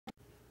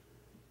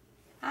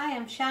Hi,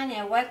 I'm Shani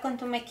and welcome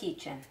to my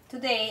kitchen.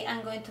 Today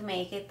I'm going to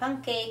make a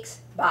pancakes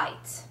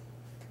bites.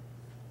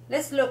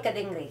 Let's look at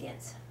the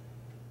ingredients.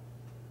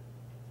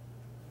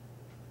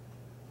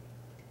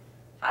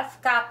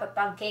 Half cup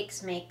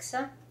pancakes mix,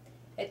 a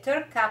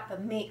third cup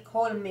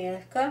whole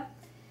milk,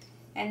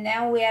 and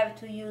then we have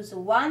to use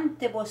 1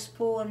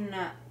 tablespoon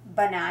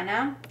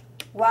banana,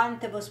 1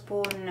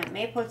 tablespoon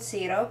maple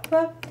syrup,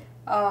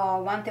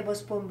 1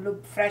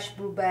 tablespoon fresh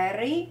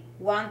blueberry,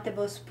 1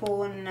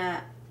 tablespoon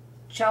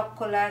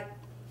chocolate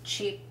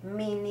chip,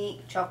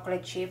 mini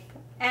chocolate chip,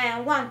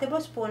 and 1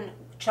 tablespoon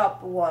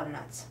chopped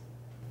walnuts.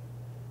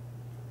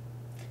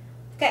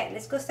 Okay,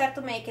 let's go start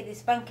to make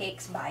these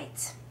pancakes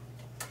bites.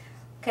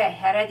 Okay,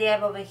 I already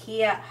have over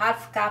here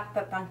half cup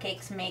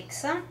pancakes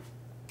mix.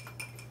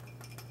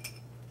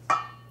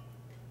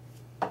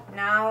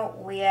 Now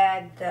we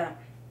add a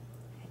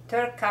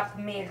third cup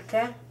milk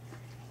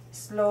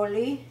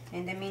slowly.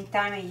 In the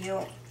meantime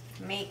you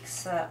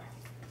mix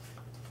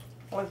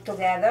all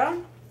together.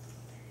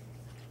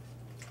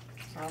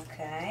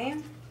 Okay,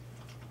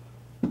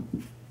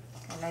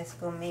 let's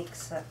go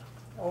mix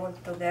all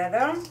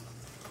together.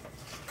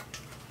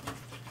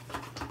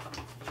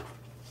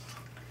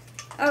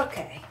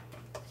 Okay,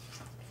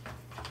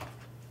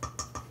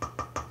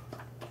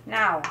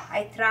 now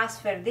I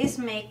transfer this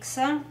mix,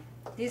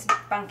 this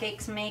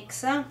pancakes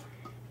mix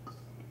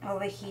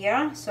over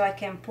here so I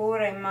can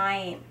pour in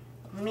my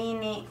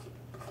mini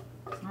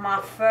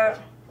muffer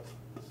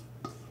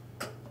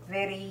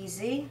very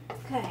easy.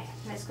 Okay,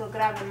 let's go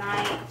grab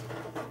my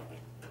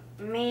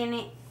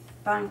mini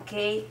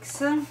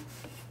pancakes.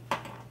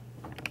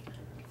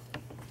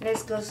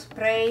 Let's go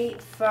spray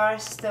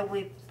first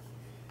with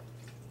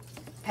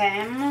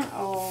Pam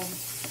or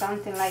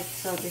something like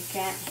so they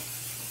can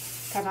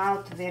come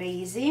out very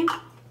easy.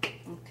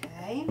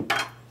 Okay,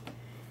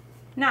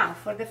 now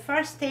for the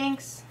first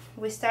things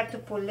we start to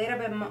put a little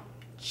bit more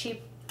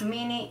chip,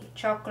 mini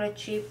chocolate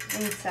chip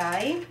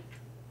inside.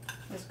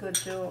 Let's go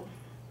to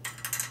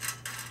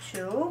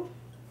 2.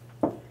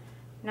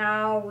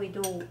 Now we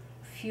do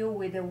few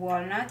with the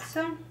walnuts.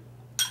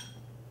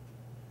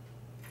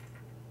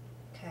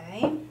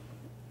 Okay,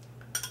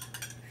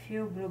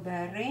 few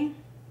blueberry,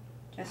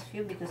 just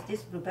few because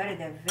this blueberry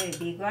they're very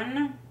big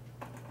one.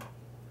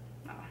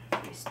 No,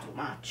 it's too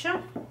much.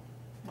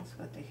 Let's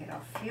go take it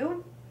off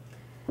few.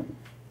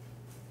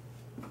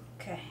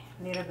 Okay,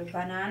 a little bit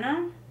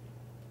banana.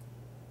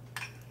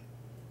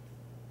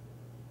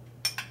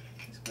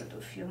 Let's go do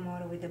a few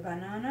more with the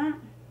banana.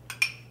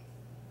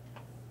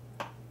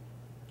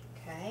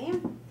 Okay,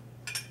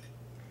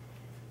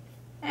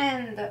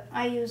 and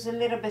I use a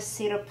little bit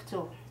syrup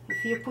too.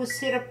 If you put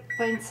syrup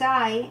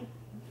inside,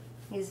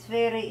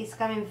 it's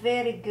coming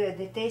very good.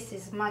 The taste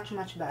is much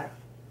better.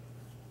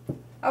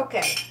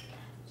 Okay,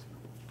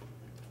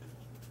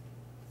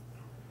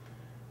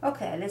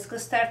 let's go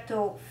start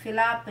to fill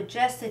up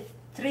just a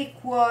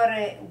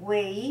 3/4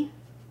 way.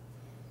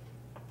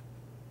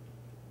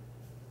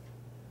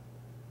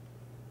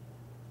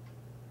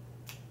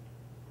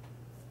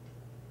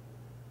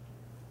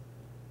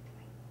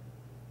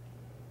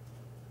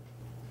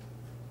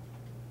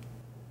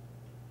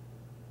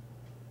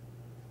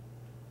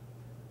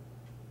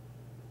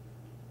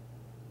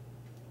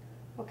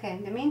 Okay,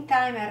 in the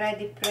meantime I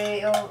already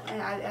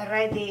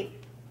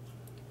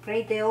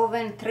preheat the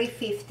oven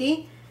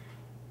 350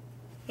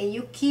 and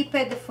you keep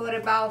it for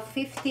about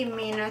 15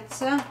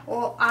 minutes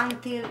or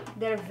until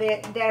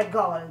they're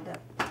gold.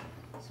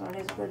 So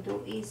let's go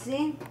do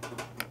easy.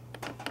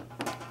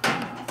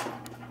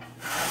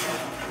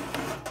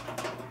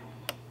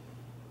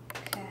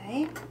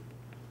 Okay.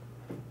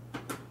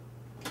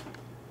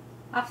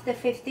 After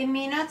 15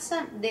 minutes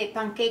the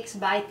pancakes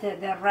bite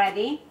they're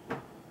ready.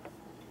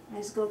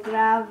 Let's go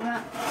grab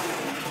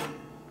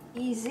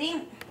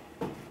easy.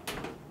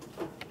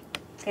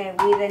 Okay,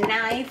 with a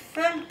knife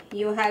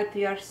you help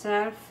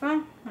yourself.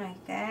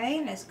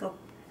 Okay, let's go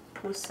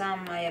put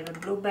some. I have a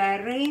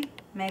blueberry,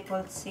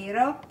 maple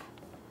syrup,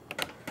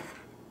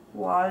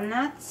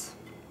 walnuts.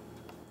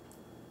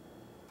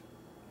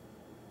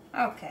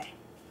 Okay,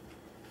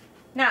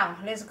 now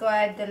let's go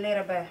add a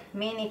little bit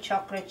mini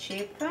chocolate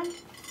chip,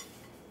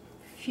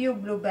 few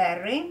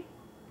blueberry,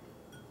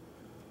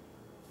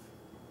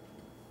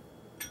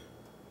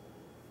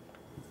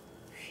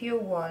 few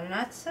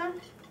walnuts.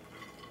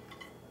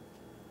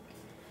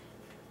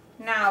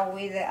 Now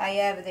I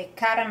have the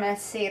caramel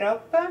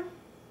syrup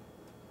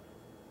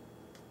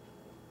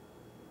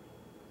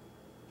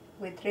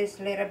with this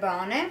little bit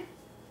on it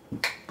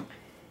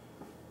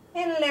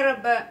and a little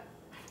bit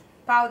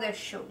powdered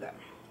sugar.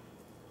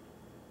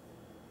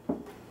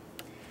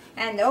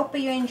 And I hope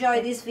you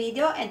enjoyed this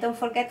video and don't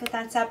forget to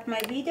thumbs up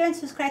my video and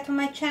subscribe to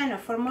my channel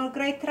for more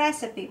great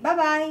recipe. Bye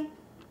bye!